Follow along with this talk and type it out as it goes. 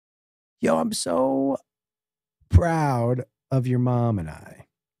Yo, I'm so proud of your mom and I.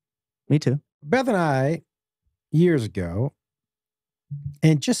 Me too. Beth and I, years ago,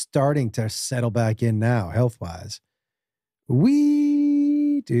 and just starting to settle back in now, health-wise,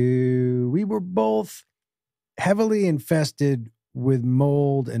 we were both heavily infested with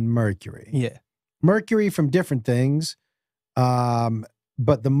mold and mercury. Yeah. Mercury from different things,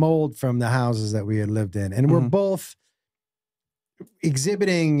 but the mold from the houses that we had lived in. And we're both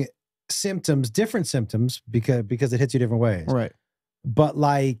exhibiting symptoms, different symptoms, because it hits you different ways. Right. But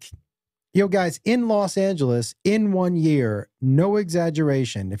like, yo, guys, in Los Angeles, in 1 year, no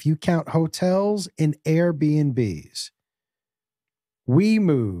exaggeration, if you count hotels and Airbnbs, we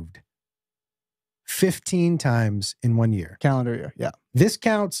moved 15 times in 1 year. Calendar year. Yeah. This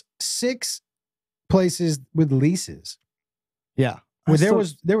counts 6 places with leases. Yeah. Where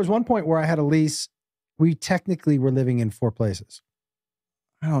there was one point where I had a lease. We technically were living in 4 places.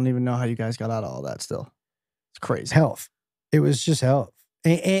 I don't even know how you guys got out of all that still. It's crazy. Health. It was just health.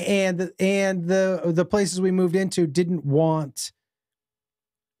 And the places we moved into didn't want.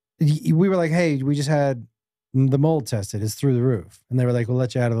 We were like, hey, we just had the mold tested. It's through the roof. And they were like, we'll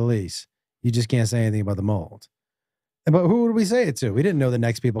let you out of the lease. You just can't say anything about the mold. But who would we say it to? We didn't know the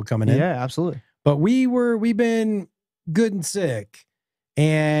next people coming in. Yeah, absolutely. But we've been good and sick.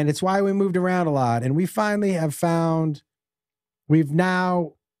 And it's why we moved around a lot. And we finally have found, we've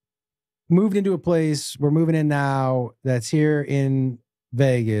now moved into a place, we're moving in now, that's here in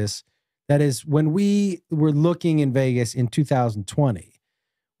Vegas. That is, when we were looking in Vegas in 2020,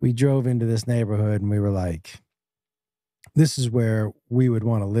 we drove into this neighborhood and we were like, this is where we would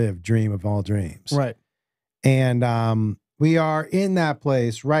want to live, dream of all dreams. Right. And we are in that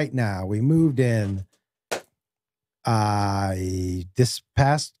place right now. We moved in this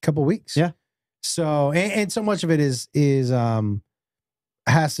past couple weeks. Yeah. So, and so much of it is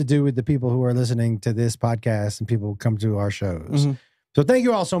has to do with the people who are listening to this podcast and people who come to our shows. So thank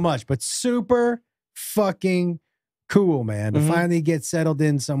you all so much, but super fucking cool, man, to finally get settled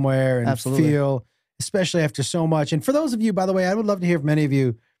in somewhere and feel, especially after so much. And for those of you, by the way, I would love to hear from any of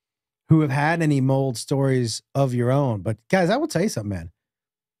you who have had any mold stories of your own. But guys, I will tell you something, man.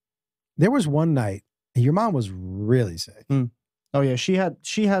 There was one night, your mom was really sick. Oh yeah,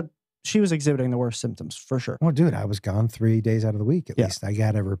 she was exhibiting the worst symptoms for sure. Oh, dude, I was gone 3 days out of the week. At least I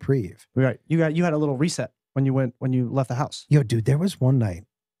got a reprieve. Right. You had a little reset when you left the house. Yo, dude, there was one night.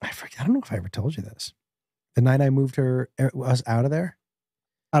 I forget. I don't know if I ever told you this. The night I moved us out of there.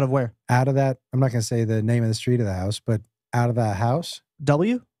 Out of where? Out of that. I'm not going to say the name of the street of the house, but out of that house.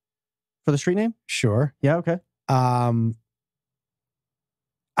 W for the street name? Sure. Yeah. Okay.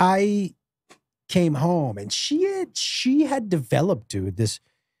 I came home and she had developed, dude, this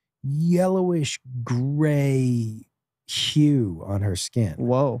yellowish gray hue on her skin.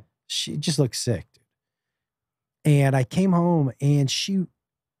 Whoa. She just looked sick, dude. And I came home and she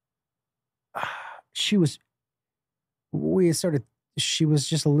was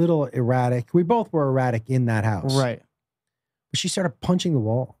just a little erratic. We both were erratic in that house. Right. But she started punching the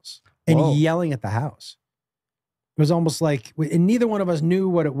walls and yelling at the house. It was almost like, and neither one of us knew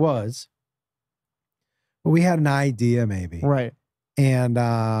what it was, but we had an idea maybe. Right. And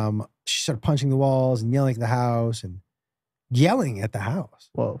she started punching the walls and yelling at the house and yelling at the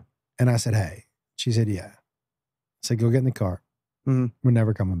house. Whoa. And I said, hey. She said, yeah. I said, go get in the car. We're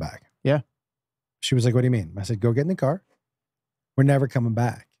never coming back. Yeah. She was like, what do you mean? I said, go get in the car. We're never coming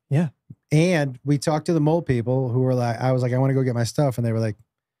back. Yeah. And we talked to the mold people who were like, I was like, I want to go get my stuff. And they were like,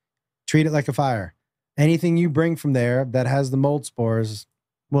 treat it like a fire. Anything you bring from there that has the mold spores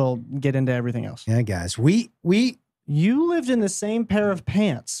will get into everything else. Yeah, guys. You lived in the same pair of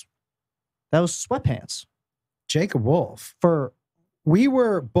pants. That was sweatpants. Jacob Wolf. We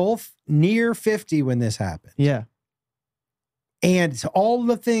were both near 50 when this happened. Yeah. And all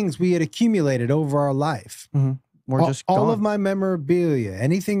the things we had accumulated over our life. We're just gone. All of my memorabilia,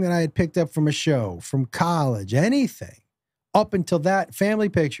 anything that I had picked up from a show, from college, anything, up until that, family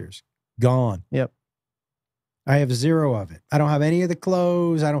pictures, gone. Yep. I have zero of it. I don't have any of the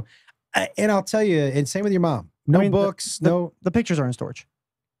clothes. And I'll tell you, and same with your mom. No books. The pictures are in storage.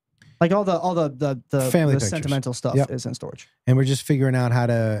 Like all the family the pictures. sentimental stuff is in storage. And we're just figuring out how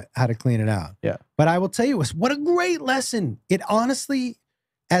to clean it out. Yeah. But I will tell you, what a great lesson. It honestly,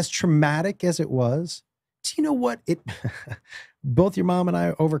 as traumatic as it was, do you know what? Both your mom and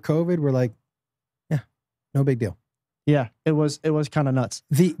I over COVID were like, yeah, no big deal. Yeah, it was kind of nuts.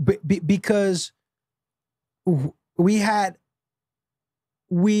 Because we had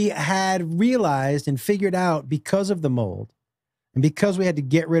realized and figured out, because of the mold and because we had to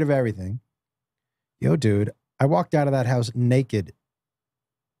get rid of everything. Yo, dude, I walked out of that house naked.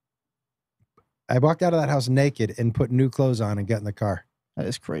 I walked out of that house naked and put new clothes on and get in the car. That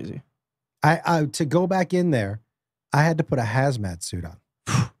is crazy. I to go back in there, I had to put a hazmat suit on.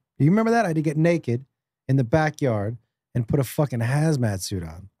 You remember that? I had to get naked in the backyard and put a fucking hazmat suit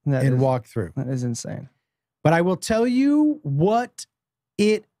on and walk through. That is insane. But I will tell you what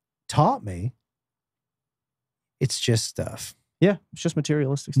it taught me. It's just stuff. Yeah, it's just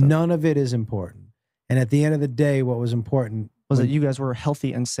materialistic stuff. None of it is important. And at the end of the day, what was important was that you guys were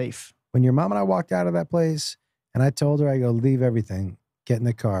healthy and safe. When your mom and I walked out of that place and I told her, I go, leave everything, get in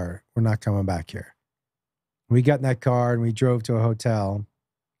the car. We're not coming back here. We got in that car and we drove to a hotel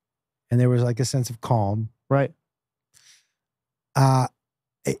and there was like a sense of calm. Right.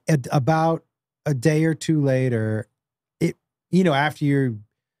 About a day or two later, after you're,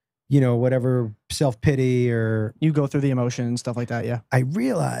 whatever self-pity or... You go through the emotion and stuff like that, yeah. I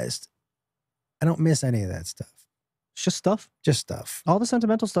realized I don't miss any of that stuff. It's just stuff? Just stuff. All the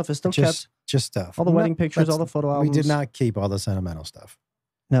sentimental stuff is still kept. Just stuff. All the wedding pictures, all the photo albums. We did not keep all the sentimental stuff.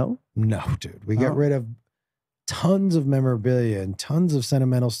 No? No, dude. We got rid of tons of memorabilia and tons of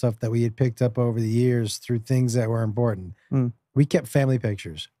sentimental stuff that we had picked up over the years through things that were important. We kept family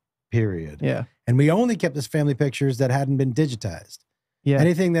pictures, period. Yeah. And we only kept this family pictures that hadn't been digitized. Yeah.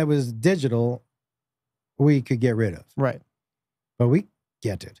 Anything that was digital, we could get rid of. Right. But we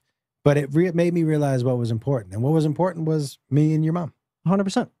get it. But it made me realize what was important. And what was important was me and your mom.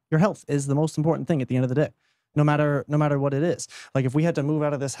 100%. Your health is the most important thing at the end of the day. No matter what it is. Like if we had to move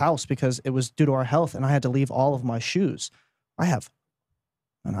out of this house because it was due to our health and I had to leave all of my shoes,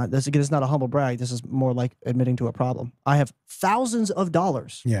 this is not a humble brag. This is more like admitting to a problem. I have thousands of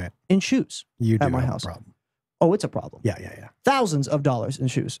dollars in shoes at my house. Problem. Oh, it's a problem. Yeah. Thousands of dollars in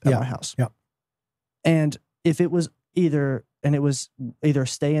shoes at my house. Yeah. And if it was either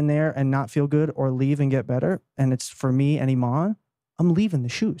stay in there and not feel good or leave and get better, and it's for me and Iman, I'm leaving the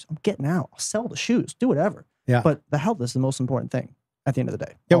shoes. I'm getting out. I'll sell the shoes. Do whatever. Yeah. But the health is the most important thing at the end of the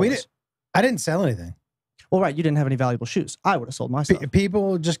day. Yeah, Always. I didn't sell anything. Well, right. You didn't have any valuable shoes. I would have sold my stuff.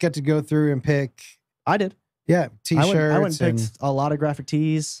 People just get to go through and pick. I did. Yeah. T-shirts. I went and picked a lot of graphic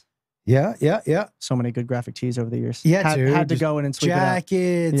tees. Yeah. So many good graphic tees over the years. Yeah, dude. Had to go in and sweep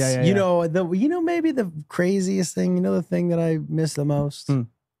jackets. it out. Yeah. Maybe the craziest thing, the thing that I miss the most and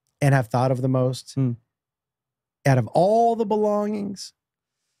have thought of the most out of all the belongings.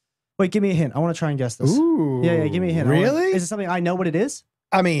 Wait, give me a hint. I want to try and guess this. Ooh. Yeah, give me a hint. Really? Is it something I know what it is?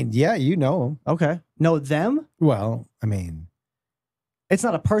 I mean, yeah, you know them. Okay. Know them? Well, I mean. It's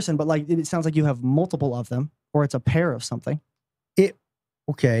not a person, but like it sounds like you have multiple of them or it's a pair of something.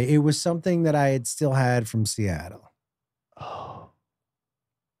 Okay, it was something that I had still had from Seattle. Oh.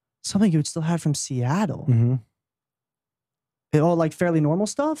 Something you had still had from Seattle? Mm-hmm. Like fairly normal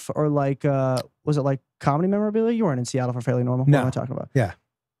stuff? Or like, was it like comedy memorabilia? You weren't in Seattle for fairly normal? No. What am I talking about? Yeah.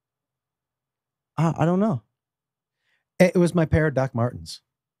 I don't know. It was my pair of Doc Martens.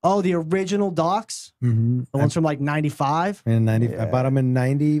 Oh, the original Docs? Mm-hmm. The ones from like 95? In 90, yeah. I bought them in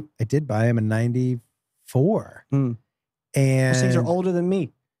 90. I did buy them in 94. And those things are older than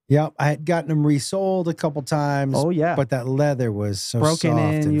me. Yep, I had gotten them resold a couple times. Oh yeah, but that leather was so broken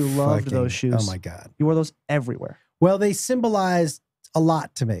soft in. and You loved those shoes. Oh my god, you wore those everywhere. Well, they symbolized a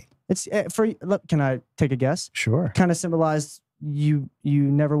lot to me. It's look, can I take a guess? Sure. Kind of symbolized you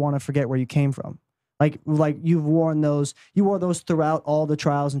never want to forget where you came from. Like you've worn those. You wore those throughout all the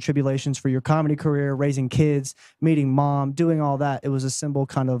trials and tribulations for your comedy career, raising kids, meeting mom, doing all that. It was a symbol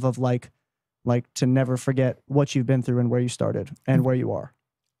kind of like to never forget what you've been through and where you started and where you are.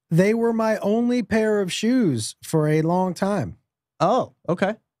 They were my only pair of shoes for a long time. Oh,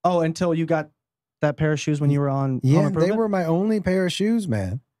 okay. Oh, until you got that pair of shoes when you were on Home Yeah, Improvement? they were my only pair of shoes,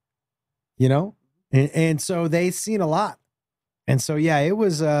 man. And so they've seen a lot. And so, yeah, it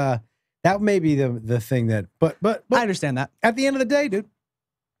was, that may be the thing that, but I understand that. At the end of the day, dude.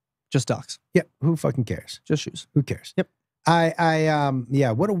 Just Docs. Yeah. Who fucking cares? Just shoes. Who cares? Yep.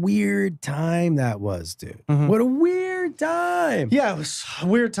 Yeah, what a weird time that was, dude. Mm-hmm. What a weird time. Yeah, it was a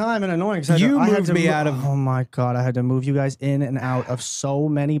weird time and annoying. You moved me out of... Oh my God, I had to move you guys in and out of so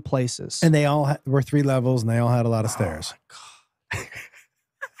many places. And they all were 3 levels and they all had a lot of stairs. Oh my God.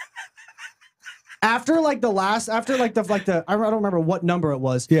 After I don't remember what number it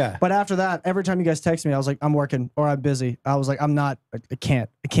was. Yeah. But after that, every time you guys text me, I was like, I'm working or I'm busy. I was like, I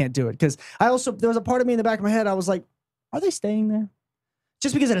can't do it. Because there was a part of me in the back of my head, I was like, are they staying there?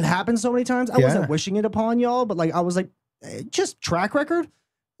 Just because it had happened so many times. I wasn't wishing it upon y'all, but like I was like, just track record.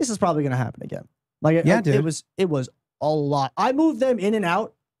 This is probably gonna happen again. Like dude. It was a lot. I moved them in and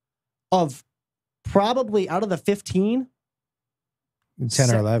out of probably out of the 15,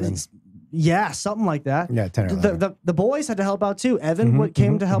 10 or 11. Yeah, something like that. Yeah, 10 or 11. The boys had to help out too. Evan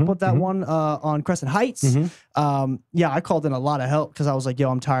came to help with that one on Crescent Heights. Yeah, I called in a lot of help because I was like, yo,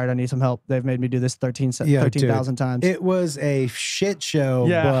 I'm tired. I need some help. They've made me do this 13,000 times. It was a shit show,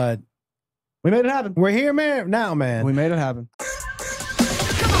 but we made it happen. We're here, man. Now, man. We made it happen. Oh,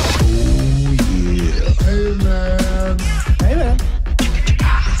 yeah. Hey, man. Hey, man.